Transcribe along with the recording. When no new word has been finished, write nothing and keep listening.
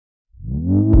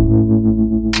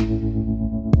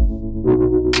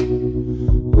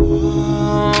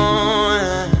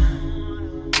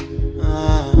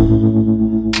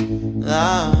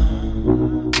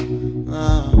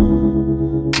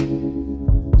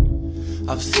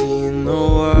I've seen the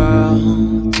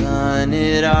world, done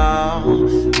it all,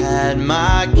 had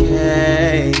my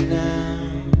cake now.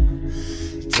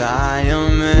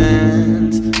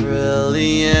 Diamonds,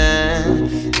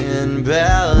 brilliant in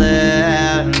Bel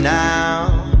Air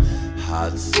now.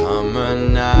 Hot summer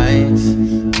nights,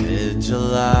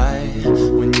 mid-July,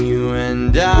 when you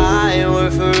and I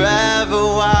were forever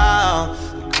wild.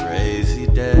 Crazy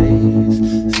days,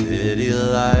 city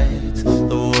lights,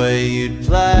 the way you'd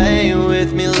play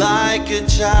with me like a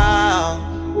child.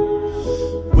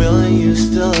 Will you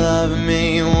still love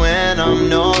me when I'm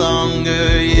no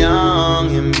longer young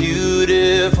and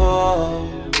beautiful?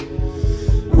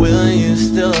 Will you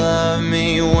still love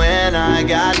me when I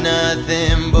got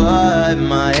nothing but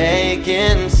my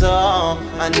aching soul?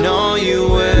 I know you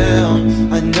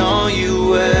will, I know you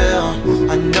will,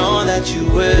 I know that you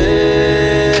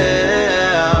will.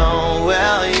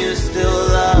 Will you still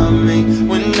love me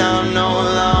when I'm no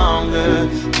longer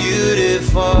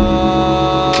beautiful?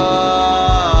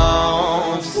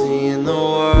 I've seen the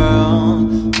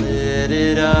world, lit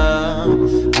it up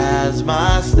as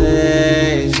my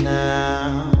stage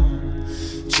now.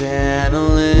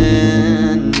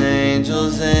 Channeling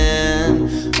angels in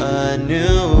a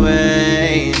new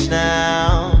age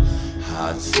now.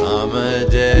 Hot summer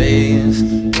days,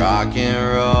 rock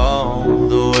and roll,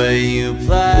 the way you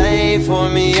play for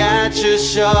me at your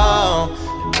show.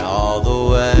 And all the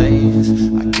ways I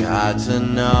got to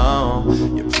know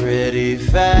your pretty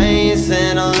face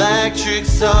and electric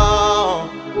soul.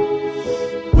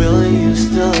 Will you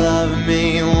still love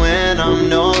me when I'm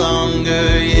no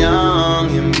longer young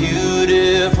and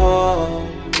beautiful?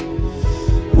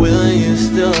 Will you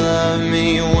still love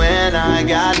me when I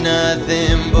got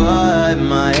nothing but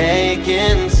my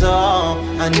aching soul?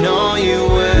 I know you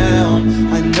will,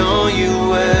 I know you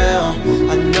will,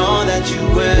 I know that you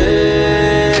will.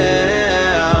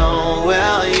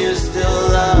 Will you still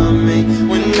love me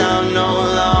when I'm no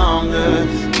longer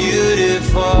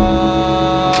beautiful?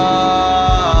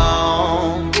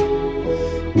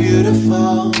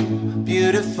 Beautiful,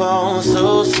 beautiful,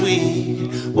 so sweet.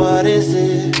 What is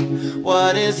it?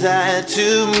 What is that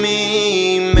to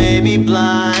me? Maybe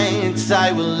blind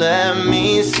sight will let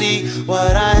me see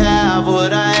what I have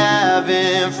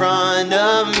in front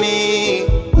of me.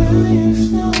 Will you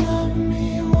still love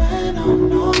me when I'm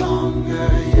no longer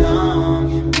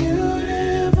young and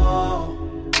beautiful?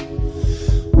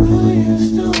 Will you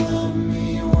still love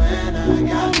me when I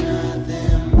got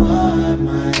nothing but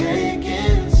my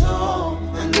aching soul?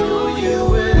 I know you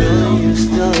will. Will you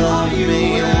still love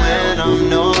me when I'm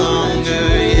no longer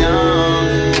young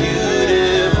and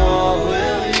beautiful?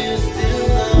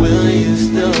 Will you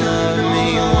still love me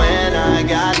when I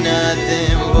got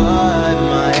nothing but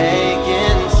my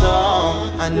aching soul?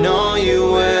 I know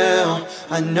you will,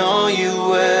 I know you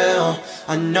will,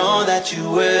 I know that you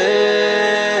will.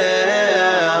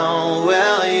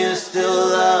 Will you still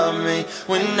love me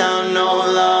when I'm no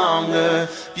longer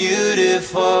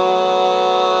beautiful?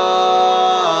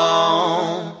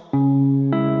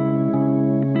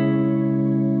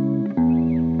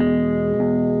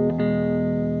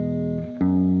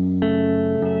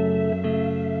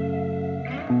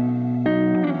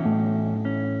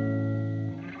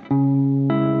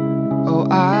 Oh,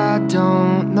 I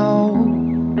don't know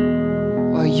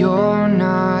why you're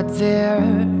not there.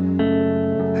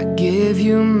 I give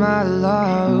you my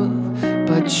love,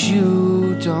 but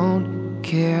you don't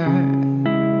care.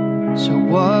 So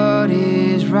what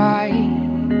is right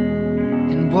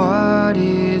and what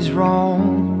is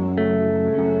wrong?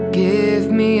 Give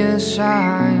me a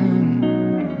sign.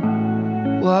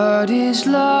 What is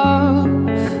love?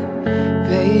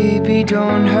 Baby,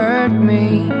 don't hurt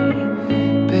me.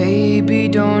 Baby,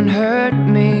 don't hurt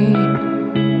me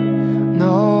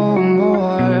no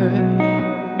more.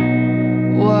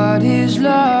 What is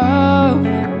love?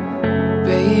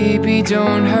 Baby,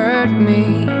 don't hurt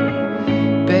me.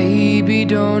 Baby,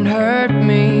 don't hurt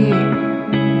me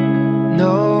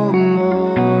no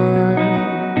more.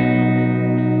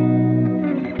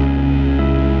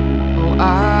 Oh,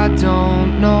 I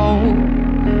don't know.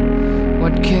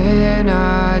 What can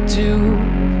I do?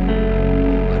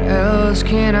 What else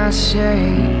can I say?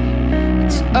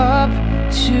 It's up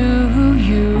to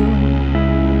you.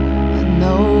 I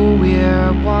know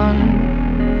we're one,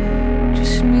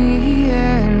 just me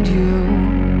and you.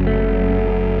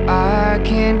 I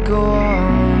can't go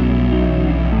on.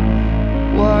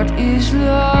 What is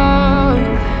love?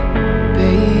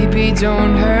 Baby,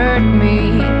 don't hurt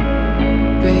me.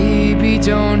 Baby,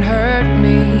 don't hurt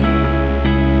me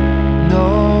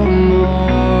no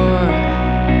more.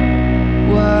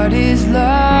 What is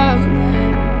love?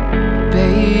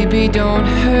 Baby, Baby, don't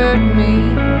hurt me.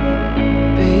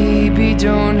 Baby,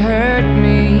 don't hurt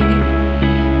me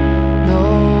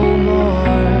no more.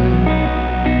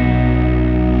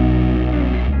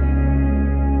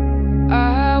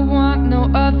 I want no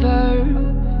other,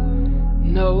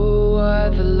 no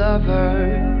other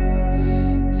lover.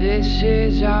 This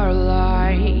is our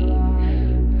life,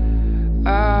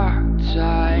 our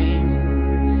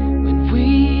time. When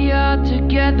we are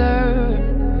together,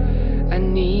 I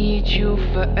need you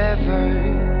forever.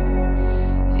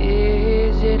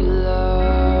 Is it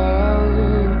love?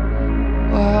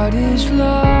 What is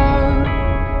love?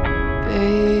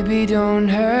 Baby, don't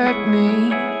hurt me.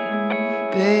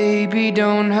 Baby,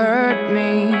 don't hurt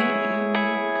me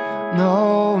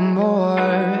no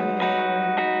more.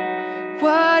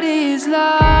 What is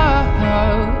love?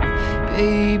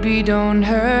 Baby, don't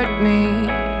hurt me.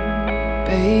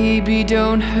 Baby,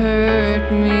 don't hurt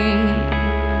me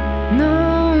no